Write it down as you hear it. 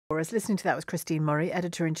Listening to that was Christine Murray,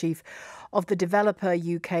 Editor-in-Chief of The Developer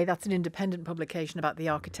UK. That's an independent publication about the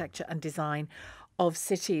architecture and design of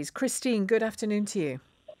cities. Christine, good afternoon to you.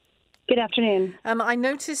 Good afternoon. I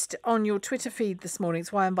noticed on your Twitter feed this morning,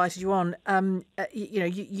 it's why I invited you on,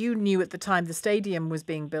 you knew at the time the stadium was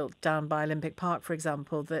being built down by Olympic Park, for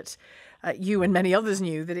example, that you and many others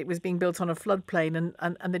knew that it was being built on a floodplain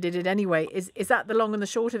and they did it anyway. Is that the long and the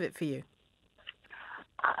short of it for you?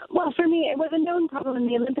 Well, for me, it was a known problem, and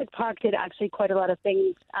the Olympic Park did actually quite a lot of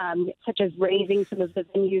things, such as raising some of the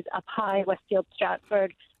venues up high, Westfield,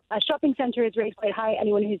 Stratford. A shopping centre is raised quite high.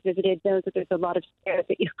 Anyone who's visited knows that there's a lot of stairs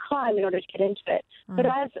that you climb in order to get into it. But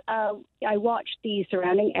as I watched the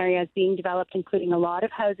surrounding areas being developed, including a lot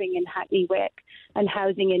of housing in Hackney Wick and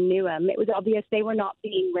housing in Newham, it was obvious they were not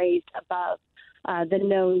being raised above the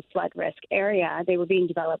known flood risk area. They were being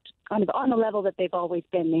developed kind of on the level that they've always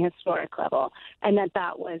been, the historic level, and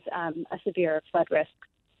that was a severe flood risk.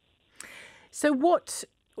 So what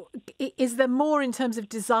is there more in terms of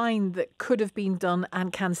design that could have been done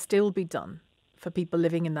and can still be done for people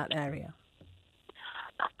living in that area?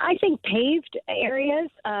 I think paved areas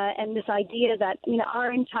and this idea that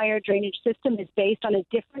our entire drainage system is based on a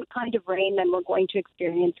different kind of rain than we're going to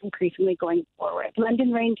experience increasingly going forward.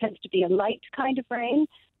 London rain tends to be a light kind of rain,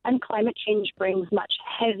 and climate change brings much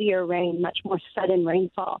heavier rain, much more sudden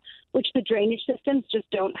rainfall, which the drainage systems just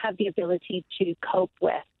don't have the ability to cope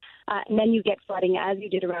with. And then you get flooding, as you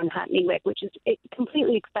did around Hackney Wick, which is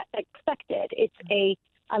completely expected. It's a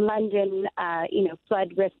London,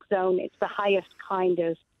 flood risk zone. It's the highest kind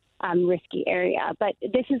of risky area. But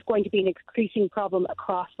this is going to be an increasing problem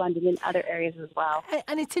across London and other areas as well.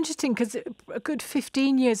 And it's interesting because a good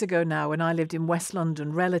 15 years ago now, when I lived in West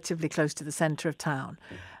London, relatively close to the centre of town,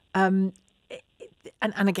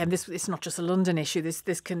 and again, it's not just a London issue. This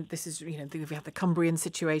is we've had the Cumbrian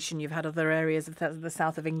situation. You've had other areas of the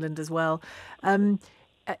south of England as well.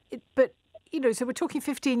 But so we're talking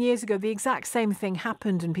 15 years ago. The exact same thing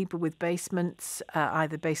happened, and people with basements,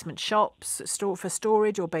 either basement shops, for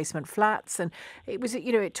storage, or basement flats, and it was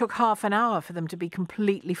it took half an hour for them to be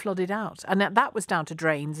completely flooded out, and that was down to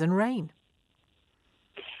drains and rain.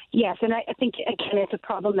 Yes, and I think, again, it's a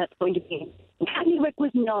problem that's going to be... Hackney Wick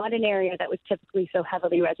was not an area that was typically so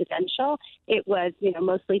heavily residential. It was,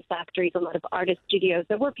 mostly factories, a lot of artist studios.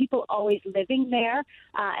 There were people always living there,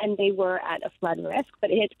 and they were at a flood risk,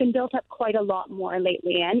 but it's been built up quite a lot more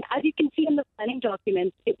lately. And as you can see in the planning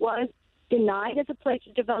documents, it was denied as a place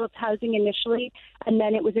to develop housing initially, and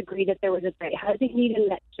then it was agreed that there was a great housing need and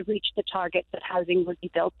that to reach the target that housing would be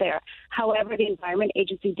built there. However, the Environment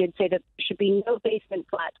Agency did say that there should be no basement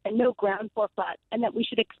flats and no ground floor flats, and that we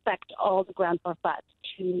should expect all the ground floor flats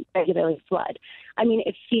to regularly flood. I mean,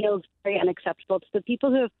 it feels very unacceptable to the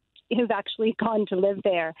people who've actually gone to live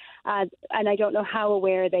there, and I don't know how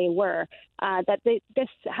aware they were that this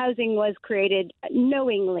housing was created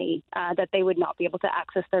knowingly that they would not be able to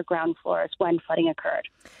access their ground floors when flooding occurred.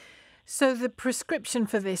 So the prescription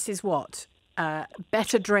for this is what?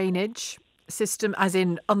 Better drainage system, as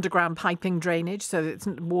in underground piping drainage, so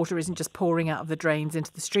that water isn't just pouring out of the drains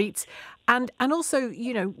into the streets, and also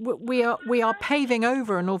we are paving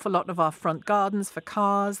over an awful lot of our front gardens for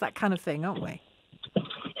cars, that kind of thing, aren't we?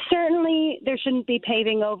 Certainly, there shouldn't be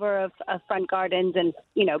paving over of front gardens and,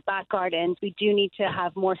 back gardens. We do need to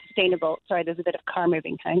have more sustainable, there's a bit of car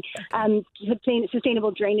moving thing,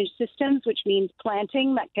 sustainable drainage systems, which means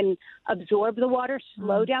planting that can absorb the water,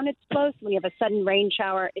 slow down its flow. So when you have a sudden rain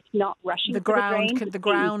shower, it's not rushing the ground. The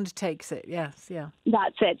ground takes it, yes, yeah.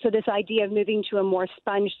 That's it. So this idea of moving to a more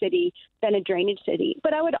sponge city than a drainage city.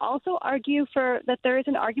 But I would also argue that there is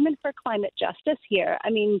an argument for climate justice here. I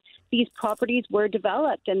mean, these properties were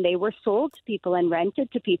developed and they were sold to people and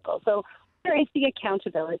rented to people. So there is the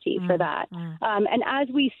accountability for that. And as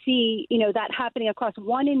we see, that happening across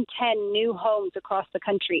 1 in 10 new homes across the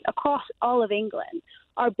country, across all of England,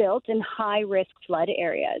 are built in high-risk flood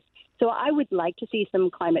areas. So I would like to see some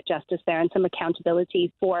climate justice there and some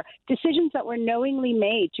accountability for decisions that were knowingly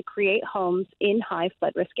made to create homes in high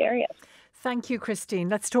flood risk areas. Thank you, Christine.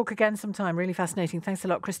 Let's talk again sometime. Really fascinating. Thanks a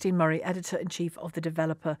lot, Christine Murray, Editor-in-Chief of The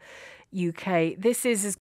Developer UK. This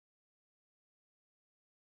is